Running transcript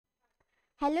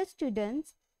Hello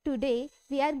students, today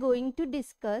we are going to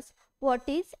discuss what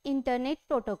is internet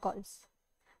protocols.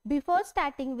 Before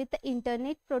starting with the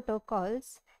internet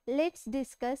protocols, let's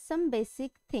discuss some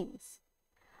basic things.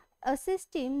 A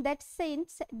system that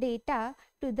sends data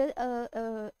to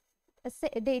the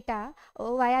data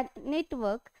via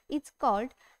network is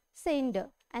called sender,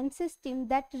 and system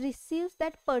that receives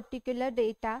that particular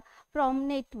data from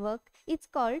network is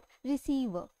called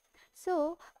receiver.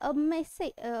 So a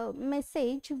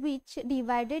message which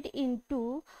divided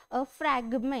into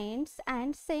fragments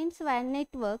and sends via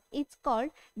network is called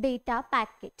data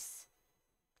packets.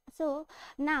 So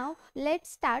now let's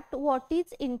start what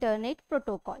is internet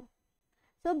protocol.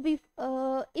 So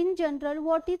in general,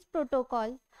 what is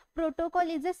protocol? Protocol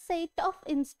is a set of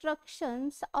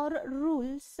instructions or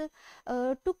rules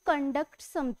to conduct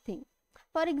something.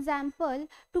 For example,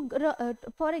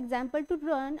 to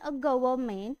run a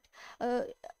government,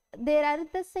 there are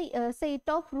the set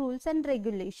of rules and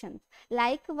regulations.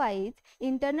 Likewise,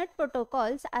 internet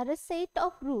protocols are a set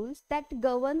of rules that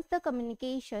governs the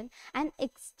communication and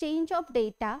exchange of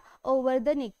data over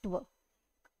the network.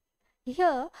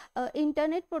 Here,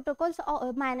 internet protocols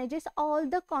manages all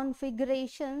the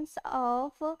configurations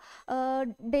of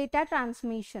data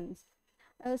transmissions.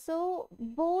 So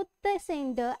both the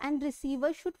sender and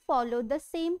receiver should follow the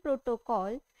same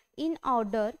protocol in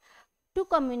order to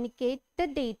communicate the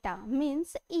data.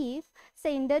 Means if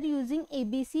sender using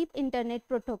ABC internet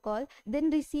protocol, then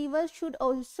receiver should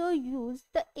also use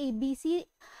the ABC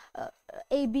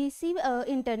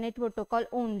internet protocol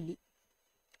only.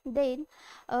 Then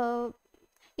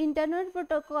internet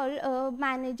protocol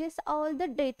manages all the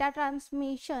data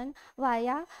transmission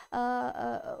via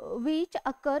which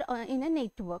occur in a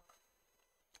network.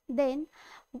 Then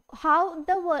how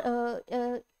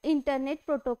the internet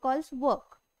protocols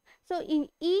work. So in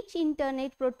each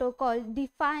internet protocol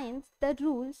defines the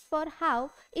rules for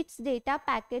how its data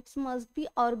packets must be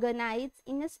organized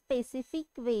in a specific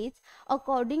ways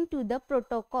according to the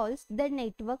protocols the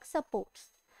network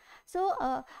supports. So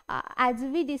as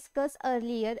we discussed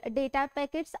earlier, data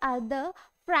packets are the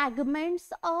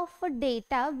fragments of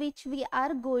data which we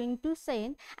are going to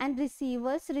send and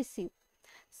receivers receive.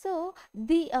 So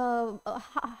the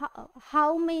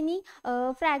how many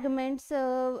fragments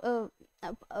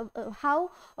how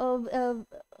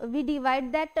we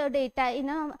divide that data in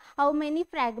how many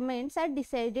fragments are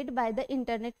decided by the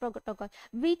internet protocol.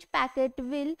 Which packet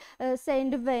will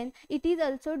send when, it is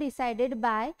also decided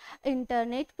by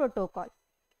internet protocol.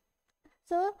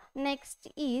 So next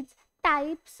is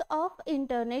types of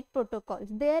internet protocols.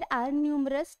 There are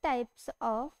numerous types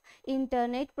of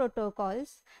internet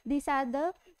protocols. These are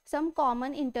the some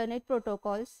common internet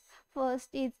protocols. First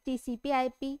is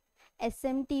TCP/IP,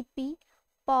 SMTP,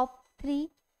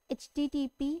 POP3,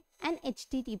 HTTP and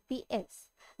HTTPS,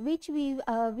 which we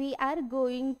are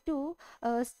going to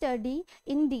study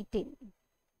in detail.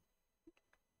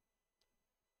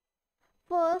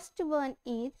 First one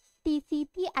is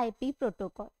TCP/IP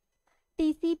protocol.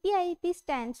 TCP/IP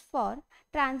stands for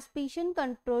Transmission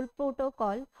Control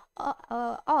Protocol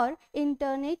or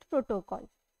Internet Protocol.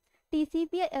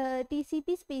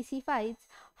 TCP specifies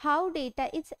how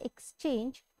data is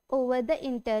exchanged over the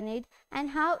internet and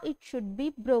how it should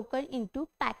be broken into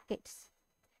packets.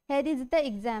 Here is the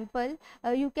example.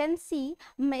 You can see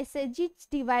message is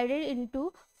divided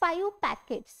into 5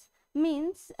 packets.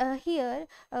 Means here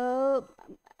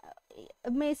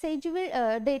message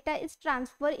will data is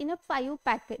transferred in a 5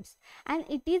 packets, and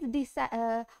it is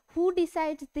who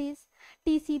decides this?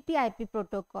 TCP/IP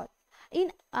protocol.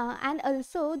 In and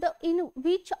also the in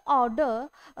which order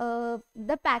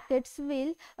the packets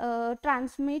will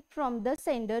transmit from the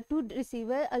sender to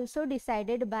receiver also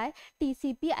decided by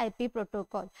TCP/IP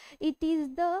protocol. It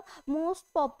is the most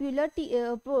popular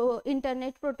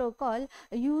internet protocol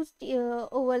used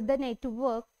over the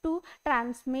network to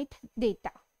transmit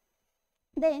data.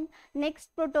 Then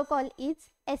next protocol is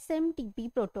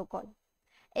SMTP protocol.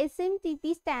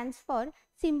 SMTP stands for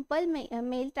Simple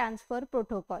Mail Transfer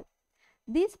Protocol.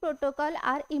 These protocols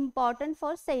are important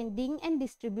for sending and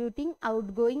distributing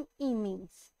outgoing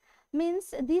emails.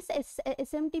 Means these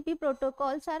SMTP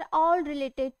protocols are all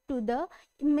related to the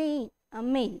mail.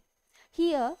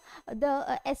 Here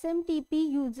the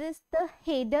SMTP uses the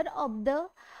header of the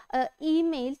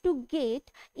email to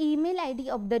get email ID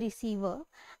of the receiver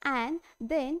and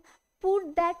then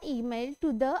put that email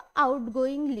to the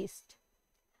outgoing list.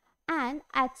 And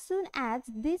as soon as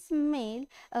this mail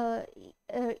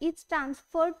is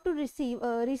transferred to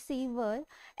receiver,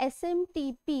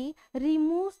 SMTP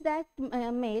removes that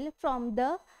mail from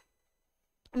the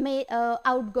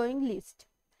outgoing list.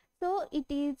 So it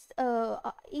is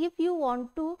if you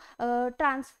want to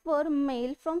transfer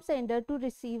mail from sender to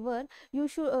receiver, you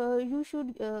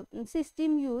should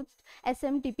system used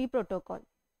SMTP protocol.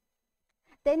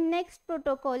 Then next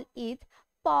protocol is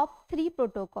POP3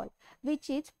 protocol,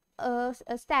 which is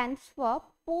stands for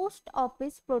Post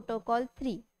Office Protocol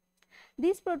 3.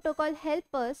 This protocol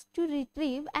helps us to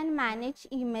retrieve and manage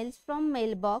emails from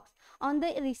mailbox on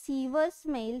the receiver's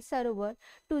mail server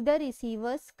to the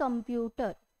receiver's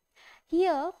computer.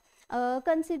 Here,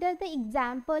 consider the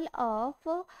example of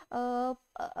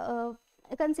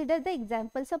consider the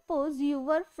example. Suppose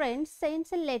your friend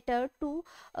sends a letter to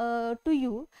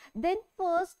you. Then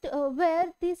first,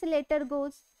 where this letter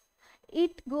goes?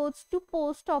 It goes to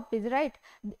post office, right?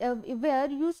 Where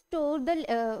you store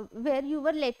the where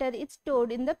your letter is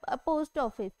stored in the post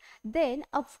office. Then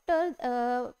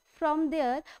after from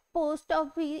there,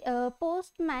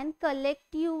 postman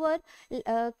will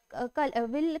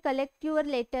collect your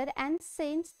letter and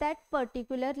sends that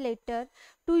particular letter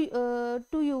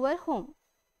to your home.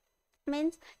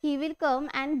 Means he will come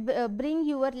and bring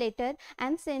your letter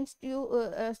and sends to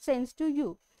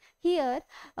you. Here,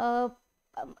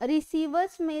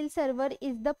 receiver's mail server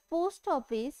is the post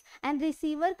office and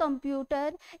receiver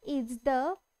computer is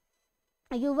the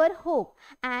your home,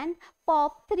 and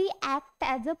POP3 act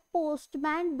as a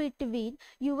postman between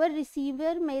your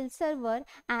receiver mail server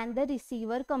and the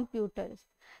receiver computers.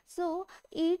 So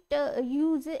it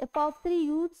POP3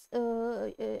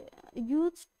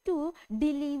 used to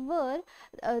deliver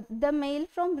the mail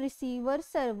from receiver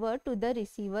server to the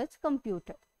receiver's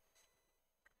computer.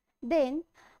 Then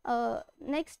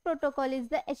next protocol is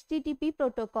the HTTP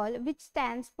protocol, which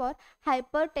stands for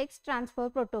Hypertext Transfer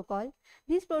Protocol.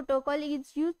 This protocol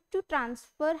is used to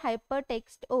transfer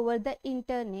hypertext over the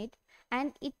internet,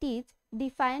 and it is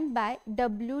defined by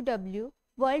WW,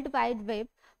 World Wide Web,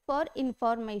 for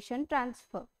information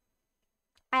transfer.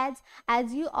 As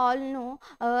you all know,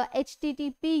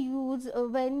 HTTP use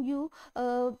when you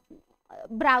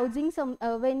browsing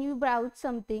when you browse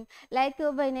something, like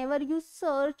whenever you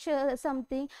search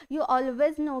something, you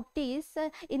always notice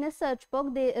in a search box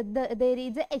there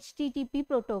is a HTTP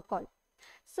protocol.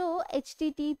 So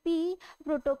HTTP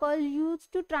protocol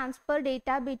used to transfer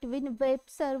data between web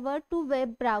server to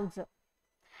web browser,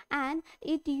 and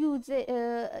it use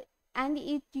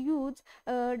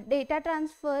data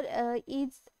transfer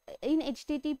is in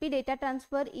HTTP. Data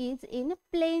transfer is in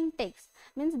plain text,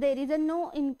 means there is a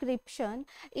no encryption.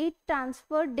 It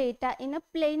transfer data in a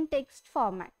plain text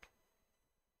format.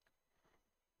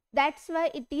 That's why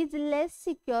it is less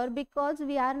secure, because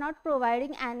we are not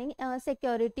providing any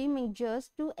security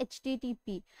measures to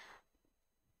HTTP.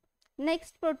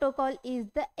 Next protocol is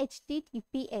the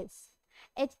HTTPS.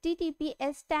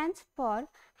 HTTPS stands for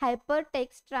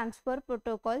Hypertext Transfer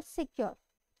Protocol Secure.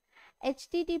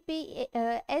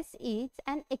 HTTPS is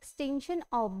an extension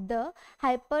of the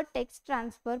Hypertext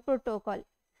Transfer Protocol,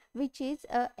 which is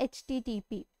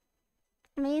HTTP.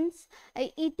 Means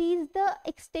it is the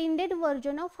extended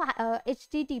version of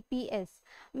HTTPS.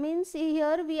 Means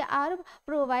here we are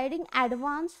providing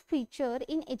advanced feature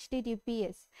in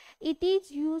HTTPS. It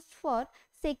is used for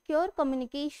secure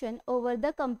communication over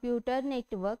the computer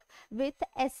network with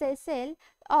SSL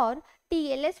or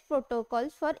TLS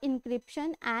protocols for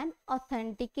encryption and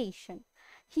authentication.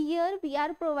 Here we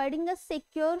are providing a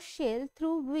secure shell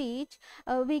through which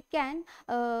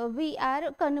we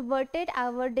are converted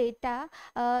our data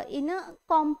in a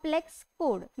complex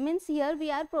code. Means here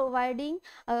we are providing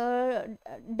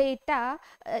data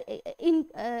in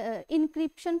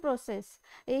encryption process.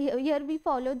 Here we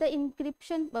follow the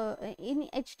encryption in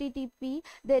HTTP.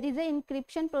 There is an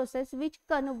encryption process which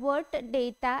convert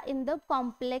data in the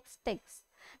complex text.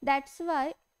 That's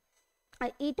why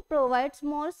it provides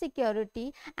more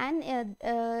security, and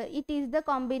it is the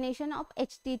combination of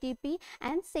HTTP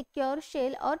and secure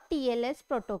shell or TLS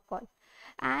protocol.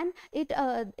 And it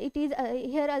is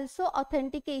here also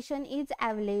authentication is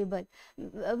available,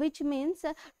 which means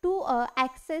to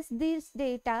access this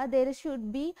data there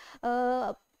should be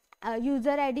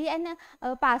user ID and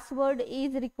password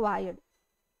is required.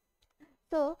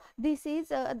 So this is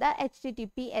the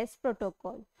HTTPS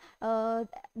protocol.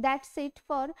 That's it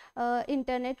for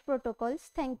internet protocols.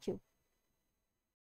 Thank you.